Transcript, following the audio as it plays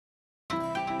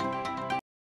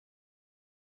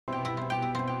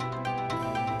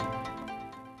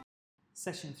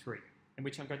Session 3, in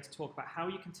which I'm going to talk about how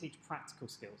you can teach practical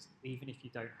skills even if you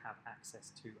don't have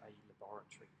access to a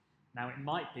laboratory. Now, it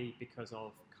might be because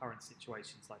of current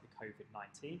situations like the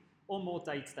COVID-19 or more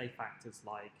day-to-day factors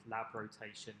like lab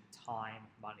rotation, time,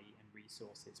 money and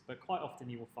resources, but quite often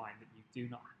you will find that you do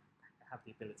not have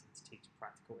the ability to teach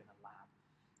practical in a lab.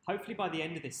 Hopefully by the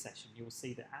end of this session you will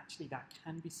see that actually that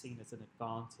can be seen as an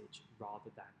advantage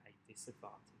rather than a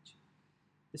disadvantage.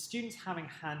 The students having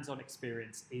hands-on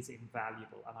experience is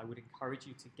invaluable, and I would encourage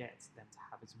you to get them to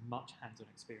have as much hands-on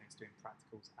experience doing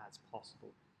practicals as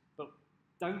possible. But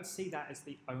don't see that as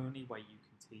the only way you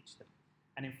can teach them.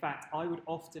 And in fact, I would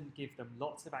often give them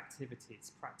lots of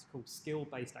activities, practical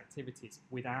skill-based activities,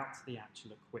 without the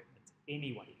actual equipment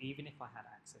anyway, even if I had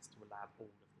access to a lab all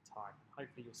of the time. And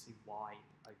hopefully you'll see why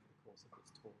over the course of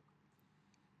this talk.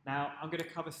 Now, I'm going to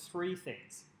cover 3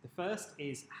 things. The first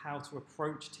is how to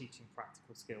approach teaching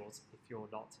practical skills if you're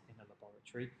not in a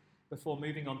laboratory, before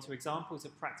moving on to examples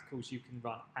of practicals you can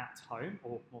run at home,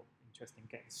 or more interesting,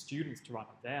 getting students to run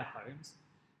at their homes.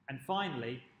 And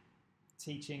finally,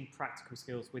 teaching practical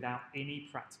skills without any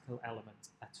practical element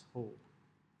at all.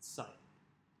 So,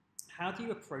 how do you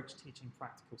approach teaching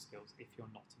practical skills if you're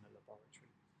not in a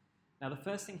laboratory? Now, the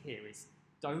first thing here is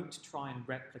don't try and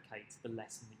replicate the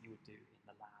lesson that you would do in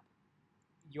the lab.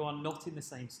 You are not in the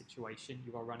same situation,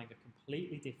 you are running a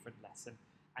completely different lesson,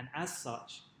 and as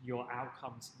such, your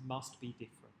outcomes must be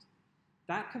different.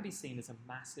 That can be seen as a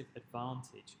massive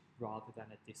advantage rather than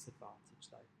a disadvantage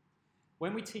though.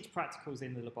 When we teach practicals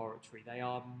in the laboratory, they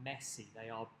are messy, they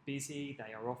are busy,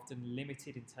 they are often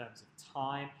limited in terms of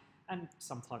time, and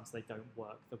sometimes they don't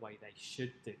work the way they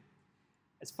should do.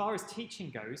 As far as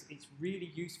teaching goes, it's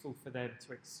really useful for the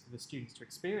students to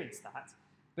experience that,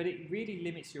 but it really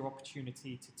limits your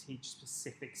opportunity to teach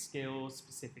specific skills,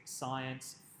 specific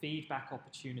science. Feedback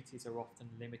opportunities are often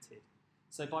limited.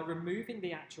 So by removing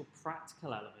the actual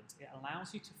practical element, it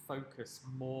allows you to focus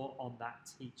more on that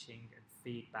teaching and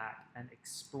feedback and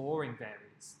exploring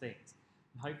various things.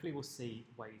 And hopefully we'll see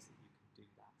ways that you can do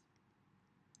that.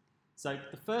 So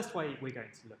the first way we're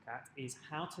going to look at is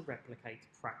how to replicate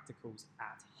practicals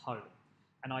at home.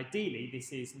 And ideally,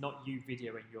 this is not you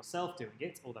videoing yourself doing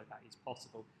it, although that is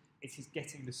possible. It is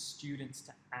getting the students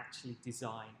to actually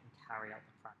design and carry out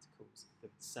the practicals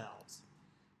themselves.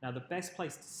 Now, the best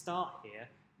place to start here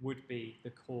would be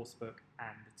the course book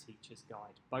and the teacher's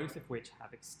guide, both of which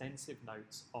have extensive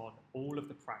notes on all of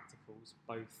the practicals,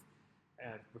 both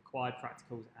required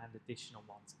practicals and additional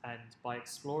ones. And by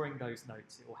exploring those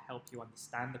notes, it will help you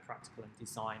understand the practical and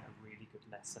design a really good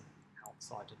lesson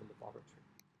outside of the laboratory.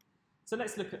 So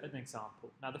let's look at an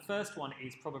example. Now, the first one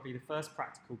is probably the first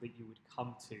practical that you would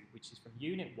come to, which is from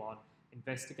Unit 1,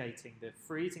 investigating the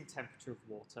freezing temperature of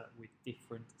water with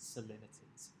different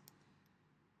salinities.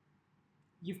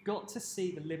 You've got to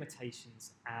see the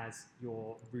limitations as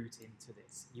your route into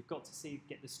this. You've got to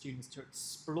get the students to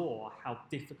explore how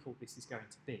difficult this is going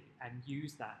to be and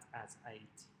use that as a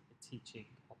teaching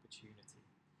opportunity.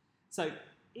 So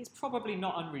it's probably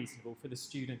not unreasonable for the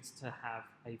students to have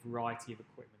a variety of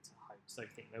equipment at home. So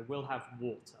think they will have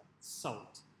water,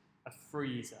 salt, a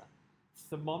freezer,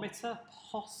 thermometer,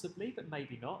 possibly, but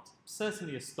maybe not.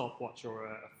 Certainly a stopwatch or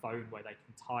a phone where they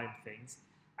can time things.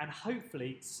 And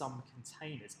hopefully some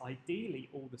containers, ideally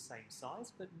all the same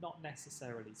size, but not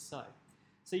necessarily so.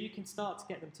 So you can start to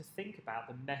get them to think about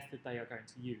the method they are going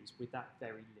to use with that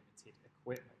very limited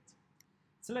equipment.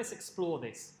 So let's explore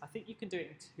this. I think you can do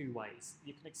it in 2 ways.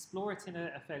 You can explore it in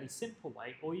a fairly simple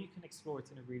way, or you can explore it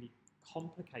in a really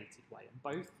complicated way, and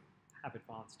both have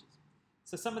advantages.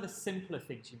 So some of the simpler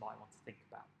things you might want to think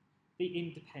about. The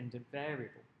independent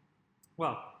variable.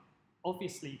 Well,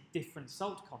 obviously different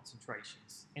salt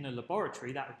concentrations. In a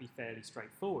laboratory, that would be fairly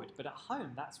straightforward, but at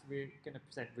home, that's going to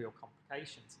present real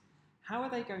complications. How are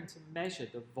they going to measure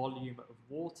the volume of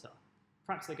water?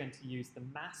 Perhaps they're going to use the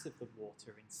mass of the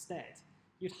water instead.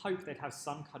 You'd hope they'd have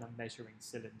some kind of measuring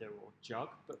cylinder or jug,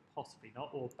 but possibly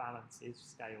not, or balances,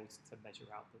 scales to measure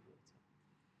out the water.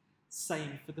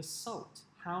 Same for the salt.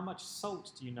 How much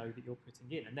salt do you know that you're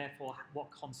putting in? And therefore,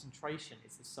 what concentration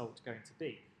is the salt going to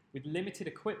be? With limited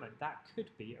equipment, that could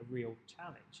be a real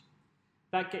challenge.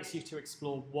 That gets you to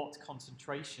explore what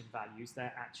concentration values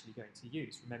they're actually going to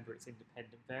use. Remember, it's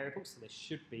independent variables, so there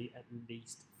should be at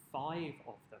least 5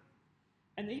 of them.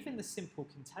 And even the simple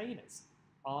containers,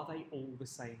 are they all the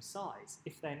same size?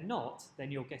 If they're not,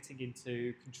 then you're getting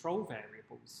into control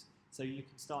variables, so you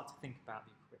can start to think about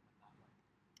the equipment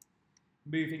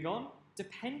that way. Moving on,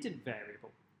 dependent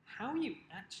variable. How are you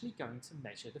actually going to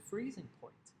measure the freezing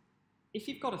point? If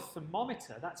you've got a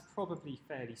thermometer, that's probably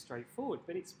fairly straightforward,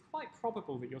 but it's quite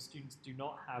probable that your students do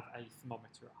not have a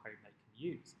thermometer at home they can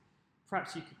use.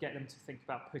 Perhaps you could get them to think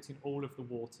about putting all of the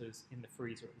waters in the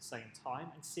freezer at the same time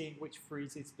and seeing which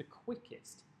freezes the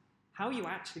quickest. How are you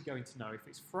actually going to know if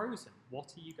it's frozen?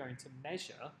 What are you going to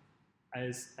measure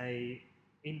as an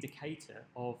indicator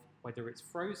of whether it's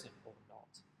frozen or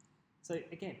not? So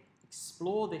again,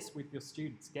 explore this with your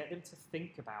students, get them to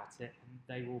think about it, and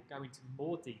they will go into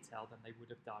more detail than they would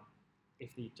have done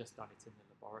if they'd just done it in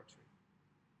the laboratory.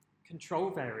 Control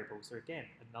variables are again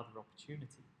another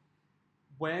opportunity.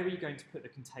 Where are you going to put the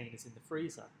containers in the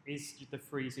freezer? Is the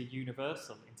freezer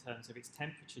universal in terms of its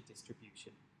temperature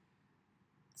distribution?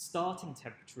 Starting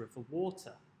temperature of the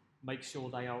water. Make sure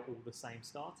they are all the same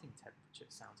starting temperature.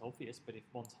 Sounds obvious, but if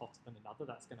one's hotter than another,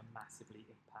 that's going to massively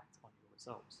impact on your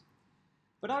results.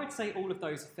 But I would say all of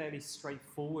those are fairly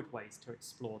straightforward ways to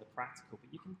explore the practical,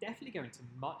 but you can definitely go into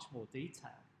much more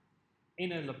detail.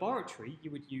 In a laboratory,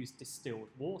 you would use distilled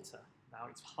water. Now,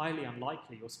 it's highly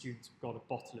unlikely your students have got a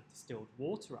bottle of distilled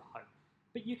water at home,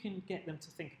 but you can get them to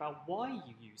think about why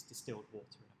you use distilled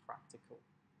water in a practical.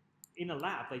 In a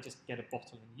lab, they just get a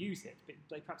bottle and use it, but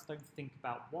they perhaps don't think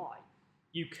about why.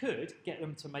 You could get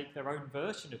them to make their own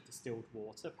version of distilled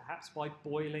water, perhaps by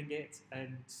boiling it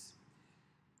and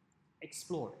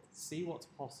explore it, see what's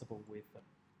possible with them.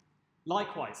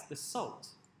 Likewise, the salt.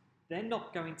 They're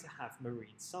not going to have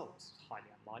marine salts, highly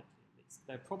unlikely at least.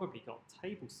 They've probably got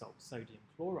table salt, sodium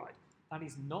chloride. That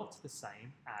is not the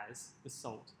same as the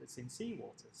salt that's in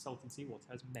seawater. Salt in seawater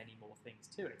has many more things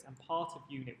to it, and part of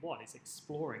Unit 1 is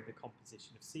exploring the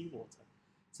composition of seawater.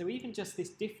 So even just this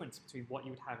difference between what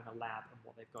you would have in a lab and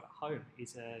what they've got at home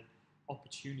is an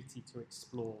opportunity to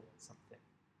explore something.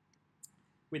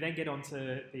 We then get on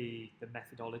to the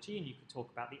methodology, and you can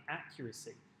talk about the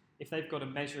accuracy. If they've got a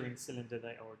measuring cylinder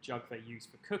or a jug they use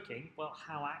for cooking, well,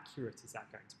 how accurate is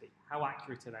that going to be? How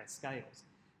accurate are their scales?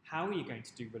 How are you going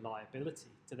to do reliability?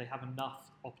 Do they have enough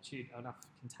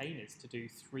containers to do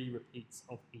 3 repeats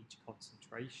of each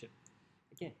concentration?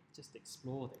 Again, just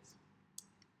explore this.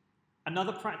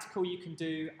 Another practical you can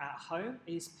do at home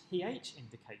is pH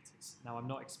indicators. Now, I'm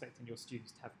not expecting your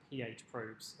students to have pH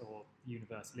probes or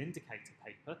universal indicator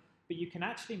paper, but you can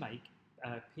actually make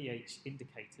pH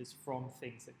indicators from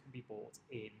things that can be bought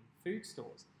in food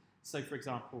stores. So, for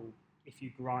example, if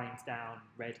you grind down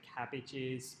red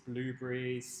cabbages,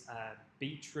 blueberries,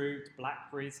 beetroot,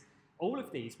 blackberries, all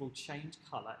of these will change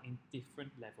colour in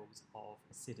different levels of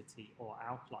acidity or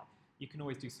alkali. You can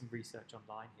always do some research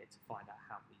online here to find out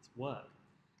how these work.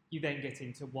 You then get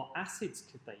into what acids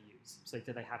could they use. So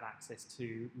do they have access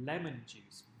to lemon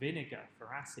juice, vinegar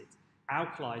for acids?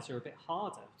 Alkalis are a bit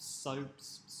harder,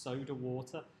 soaps, soda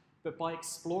water, but by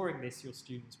exploring this, your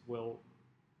students will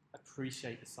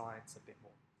appreciate the science a bit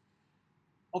more.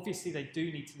 Obviously, they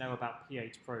do need to know about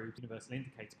pH probes, universal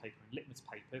indicator paper, and litmus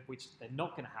paper, which they're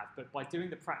not going to have, but by doing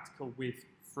the practical with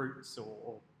fruits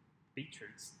or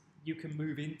beetroots, you can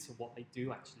move into what they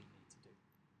do actually need to do.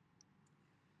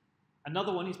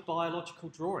 Another one is biological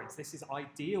drawings. This is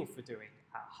ideal for doing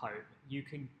at home. You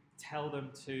can tell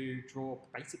them to draw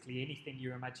basically anything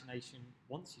your imagination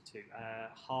wants you to.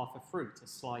 Half a fruit, a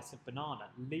slice of banana,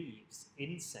 leaves,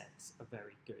 insects are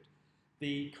very good.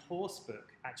 The course book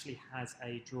actually has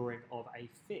a drawing of a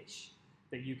fish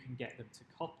that you can get them to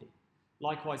copy.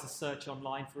 Likewise, a search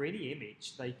online for any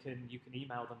image, you can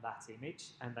email them that image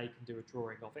and they can do a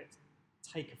drawing of it.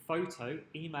 Take a photo,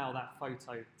 email that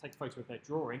photo, take a photo of their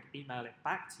drawing, email it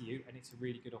back to you, and it's a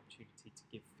really good opportunity to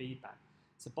give feedback.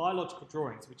 So biological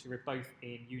drawings, which are both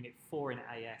in Unit 4 in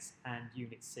AS and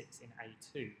Unit 6 in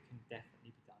A2, can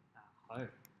definitely be done at home.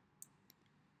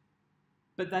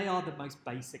 But they are the most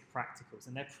basic practicals,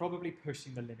 and they're probably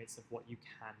pushing the limits of what you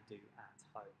can do at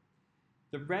home.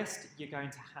 The rest, you're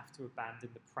going to have to abandon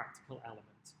the practical element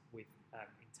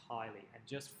entirely and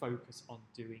just focus on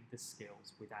doing the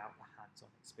skills without the hands-on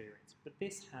experience. But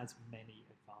this has many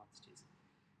advantages.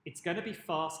 It's going to be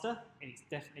faster, and it's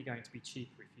definitely going to be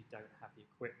cheaper if you don't have the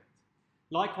equipment.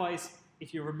 Likewise,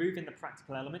 if you're removing the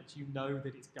practical element, you know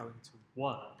that it's going to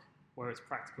work, whereas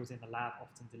practicals in the lab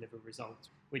often deliver results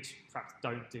which perhaps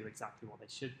don't do exactly what they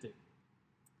should do.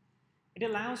 It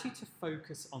allows you to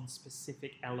focus on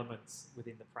specific elements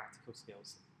within the practical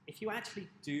skills. If you actually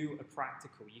do a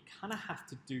practical, you kind of have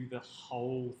to do the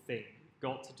whole thing. You've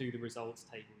got to do the results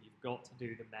table, you've got to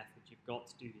do the method, you've got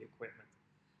to do the equipment.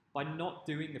 By not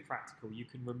doing the practical, you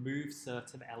can remove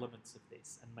certain elements of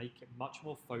this and make it much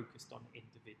more focused on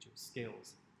individual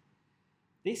skills.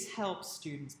 This helps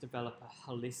students develop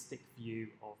a holistic view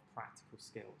of practical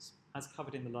skills. As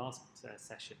covered in the last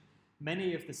session,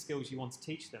 many of the skills you want to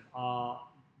teach them are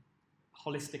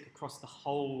holistic across the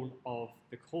whole of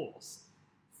the course,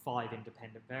 5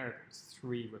 independent variables,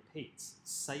 3 repeats,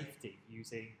 safety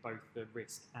using both the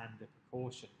risk and the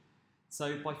precaution.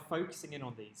 So by focusing in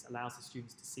on these allows the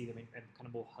students to see them in kind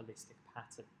of more holistic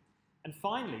pattern. And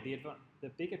finally, the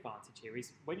big advantage here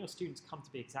is when your students come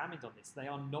to be examined on this, they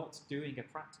are not doing a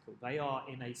practical. They are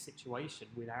in a situation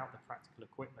without the practical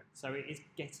equipment. So it is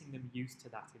getting them used to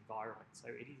that environment. So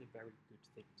it is a very good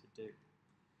thing to do.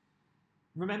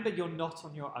 Remember, you're not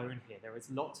on your own here. There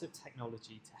is lots of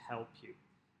technology to help you.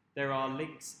 There are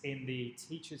links in the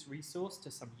teacher's resource to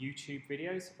some YouTube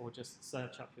videos, or just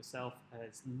search up yourself.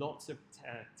 There's lots of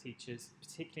teachers,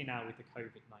 particularly now with the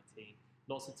COVID-19,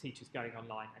 lots of teachers going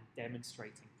online and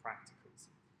demonstrating practicals.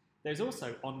 There's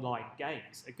also online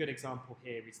games. A good example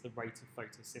here is the rate of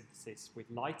photosynthesis with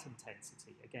light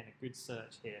intensity. Again, a good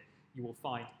search here. You will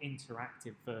find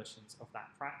interactive versions of that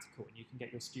practical, and you can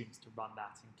get your students to run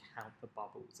that and count the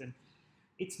bubbles. And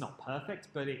it's not perfect,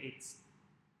 but it's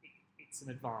an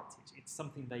advantage. It's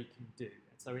something they can do.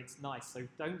 And so it's nice. So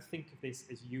don't think of this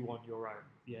as you on your own.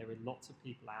 There are lots of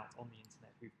people out on the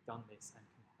internet who've done this and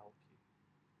can help you.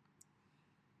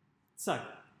 So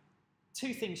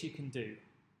 2 things you can do.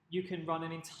 You can run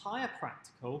an entire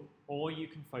practical, or you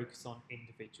can focus on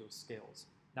individual skills.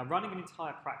 Now, running an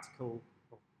entire practical,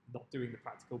 or not doing the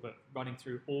practical, but running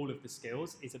through all of the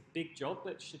skills is a big job,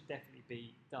 but should definitely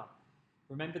be done.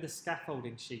 Remember the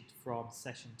scaffolding sheet from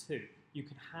session 2. You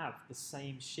can have the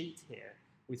same sheet here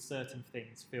with certain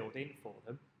things filled in for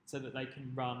them so that they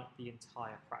can run the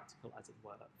entire practical, as it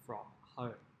were, from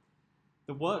home.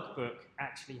 The workbook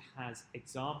actually has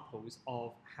examples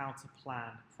of how to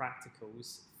plan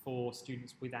practicals for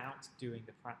students without doing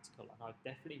the practical, and I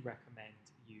definitely recommend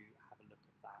you have a look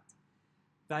at that.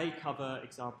 They cover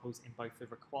examples in both the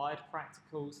required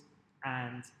practicals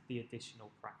and the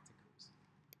additional practicals.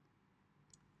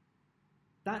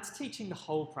 That's teaching the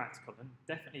whole practical, and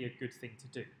definitely a good thing to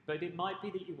do, but it might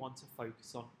be that you want to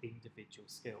focus on individual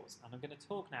skills. And I'm going to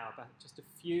talk now about just a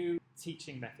few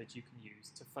teaching methods you can use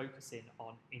to focus in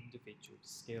on individual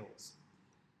skills.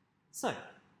 So,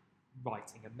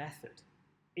 writing a method.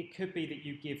 It could be that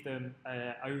you give them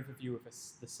an overview of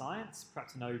the science,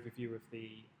 perhaps an overview of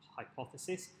the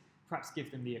hypothesis, perhaps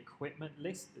give them the equipment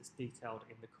list that's detailed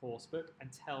in the course book, and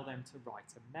tell them to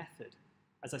write a method.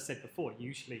 As I said before,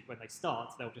 usually when they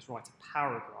start, they'll just write a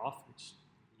paragraph, which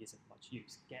isn't much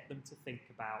use. Get them to think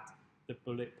about the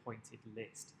bullet-pointed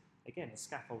list. Again, the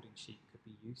scaffolding sheet could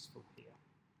be useful here.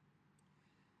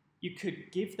 You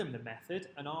could give them the method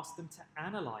and ask them to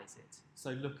analyse it.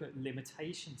 So look at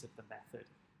limitations of the method,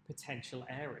 potential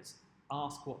errors,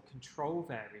 ask what control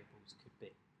variables could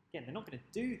be. Again, they're not going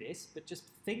to do this, but just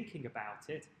thinking about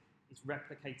it is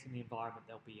replicating the environment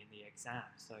they'll be in the exam,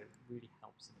 so it really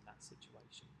helps them in that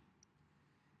situation.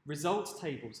 Results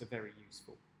tables are very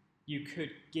useful. You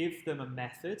could give them a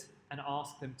method and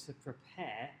ask them to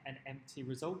prepare an empty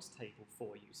results table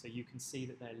for you, so you can see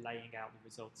that they're laying out the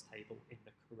results table in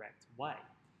the correct way.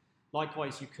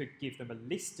 Likewise, you could give them a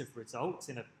list of results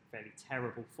in a fairly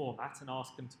terrible format and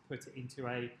ask them to put it into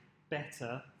a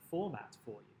better format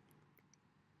for you.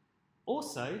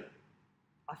 Also,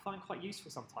 I find quite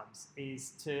useful sometimes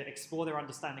is to explore their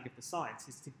understanding of the science,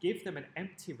 is to give them an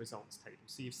empty results table.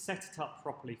 So you've set it up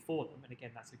properly for them, and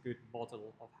again, that's a good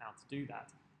model of how to do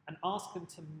that, and ask them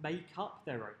to make up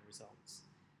their own results.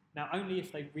 Now, only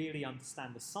if they really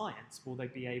understand the science will they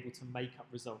be able to make up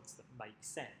results that make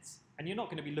sense. And you're not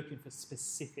going to be looking for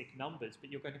specific numbers,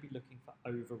 but you're going to be looking for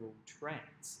overall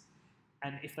trends.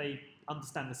 And if they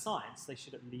understand the science, they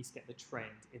should at least get the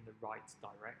trend in the right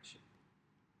direction.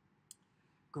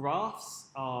 Graphs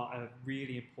are a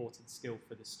really important skill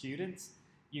for the students.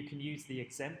 You can use the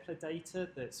exemplar data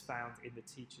that's found in the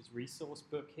teacher's resource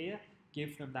book here,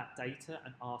 give them that data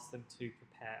and ask them to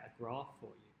prepare a graph for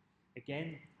you.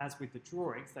 Again, as with the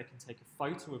drawings, they can take a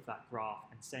photo of that graph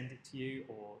and send it to you,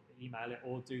 or email it,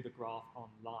 or do the graph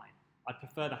online. I'd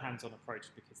prefer the hands-on approach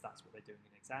because that's what they're doing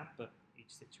in exam, but each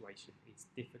situation is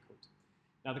difficult.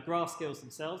 Now, the graph skills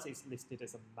themselves is listed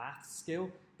as a math skill,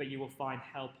 but you will find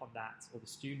help on that, or the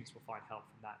students will find help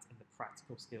from that in the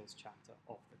practical skills chapter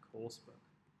of the course book.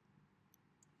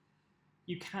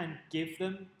 You can give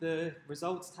them the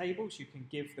results tables, you can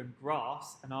give them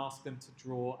graphs and ask them to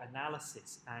draw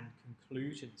analysis and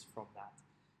conclusions from that.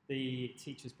 The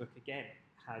teacher's book, again,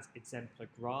 has exemplar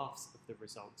graphs of the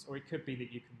results, or it could be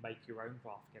that you can make your own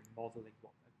graph, again, modelling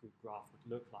what a good graph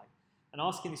would look like. And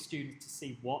asking the students to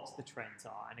see what the trends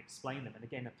are and explain them, and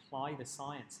again, apply the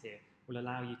science here, will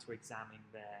allow you to examine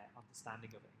their understanding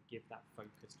of it and give that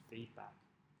focused feedback.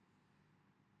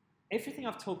 Everything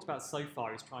I've talked about so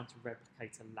far is trying to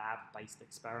replicate a lab-based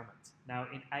experiment. Now,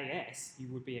 in AS, you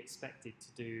would be expected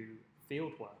to do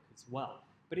field work as well,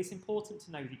 but it's important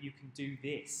to know that you can do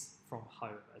this from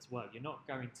home as well. You're not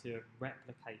going to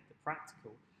replicate the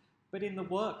practical, but in the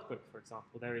workbook, for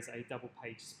example, there is a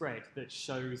double-page spread that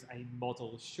shows a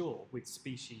model shore with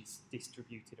species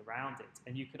distributed around it,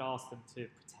 and you could ask them to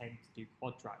pretend to do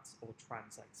quadrats or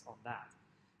transects on that.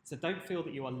 So don't feel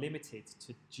that you are limited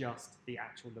to just the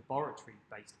actual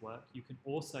laboratory-based work. You can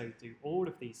also do all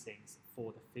of these things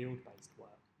for the field-based work.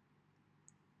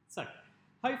 So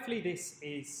hopefully this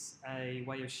is a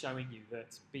way of showing you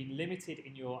that being limited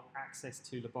in your access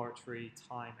to laboratory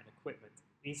time and equipment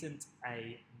isn't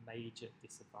a major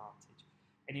disadvantage.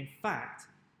 And in fact,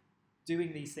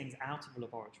 doing these things out of a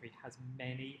laboratory has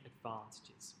many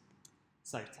advantages.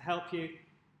 So to help you,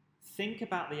 think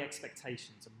about the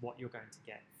expectations and what you're going to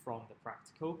get from the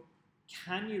practical.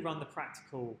 Can you run the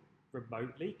practical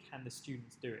remotely? Can the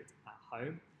students do it at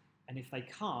home? And if they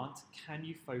can't, can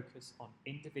you focus on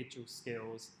individual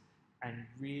skills and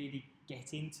really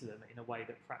get into them in a way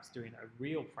that perhaps doing a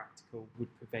real practical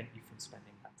would prevent you from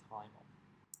spending that time on?